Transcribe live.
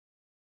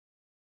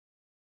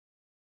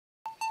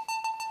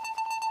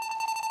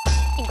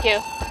Thank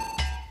you.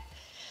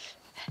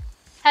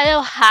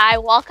 Hello, hi,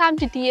 welcome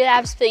to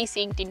RLabs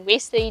Precinct in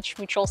Westridge,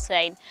 Mitchells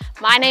Plain.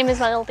 My name is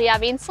Maniltia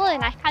Winsel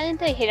and I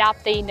currently head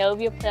up the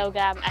Innovia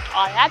program at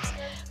RLabs,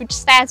 which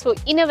stands for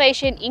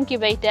Innovation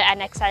Incubator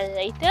and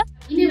Accelerator.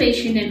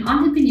 Innovation and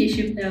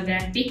Entrepreneurship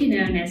program, better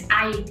known as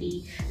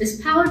IEP,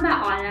 is powered by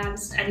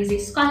RLabs and is a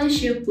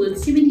scholarship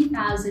worth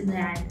 70,000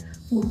 rand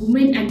for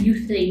women and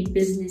youth-led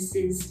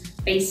businesses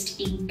based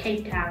in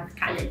Cape Town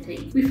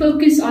currently. We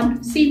focus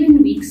on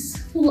 7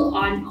 weeks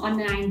full-on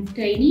online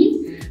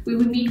training where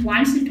we meet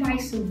once or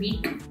twice a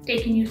week,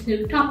 taking you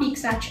through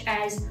topics such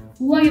as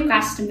who are your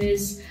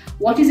customers,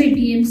 what is a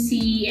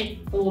BMC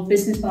or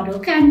business model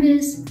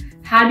canvas,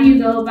 how do you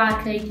go about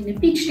creating a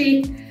pitch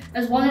deck,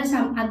 as well as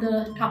some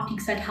other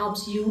topics that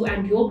helps you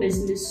and your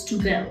business to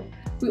grow.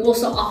 We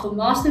also offer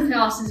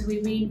masterclasses where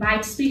we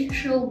invite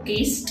special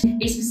guests in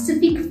a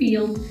specific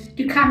field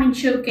to come and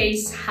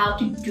showcase how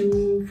to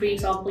do, for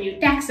example, your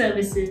tax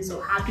services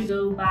or how to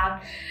go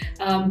about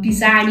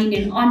designing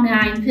an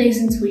online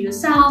presence for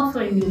yourself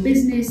or in your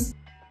business.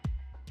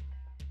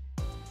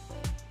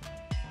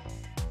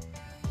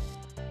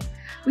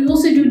 We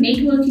also do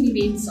networking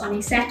events on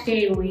a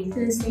Saturday or a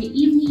Thursday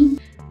evening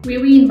where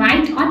we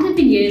invite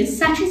entrepreneurs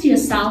such as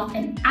yourself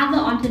and other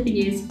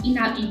entrepreneurs in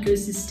our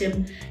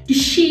ecosystem to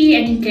share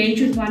and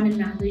engage with one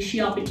another,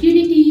 share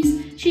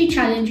opportunities, share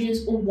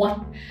challenges, or what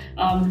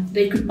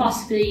they could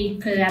possibly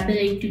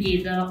collaborate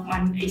together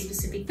on a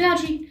specific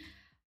project.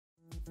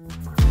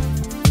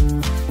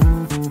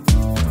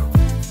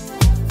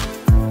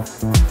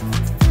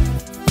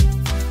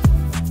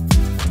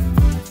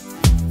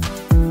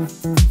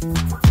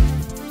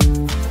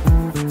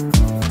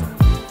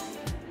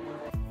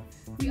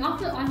 We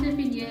offer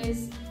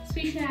entrepreneurs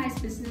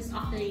specialized business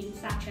offerings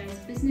such as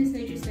business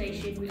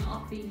registration. We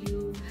offer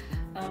you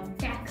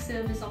tax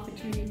service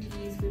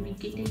opportunities where we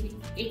get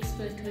an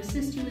expert to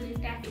assist you with the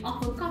tax. We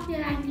offer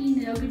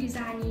copywriting, logo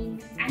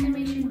designing,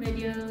 animation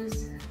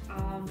videos,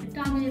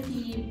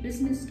 photography,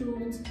 business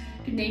tools,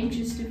 to name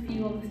just a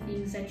few of the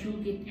things that you'll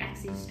get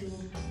access to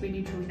when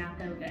you join our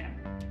program.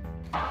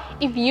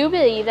 If you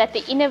believe that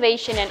the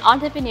Innovation and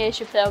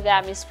Entrepreneurship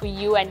program is for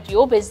you and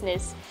your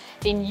business,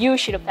 then you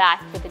should apply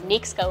for the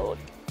next cohort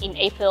in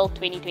April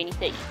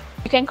 2023.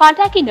 You can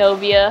contact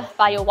Innovia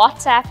via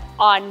WhatsApp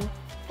on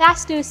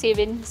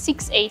 +27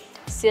 68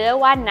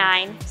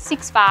 019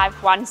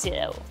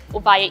 6510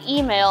 or via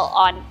email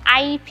on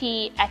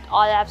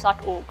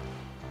iep@rlabs.org.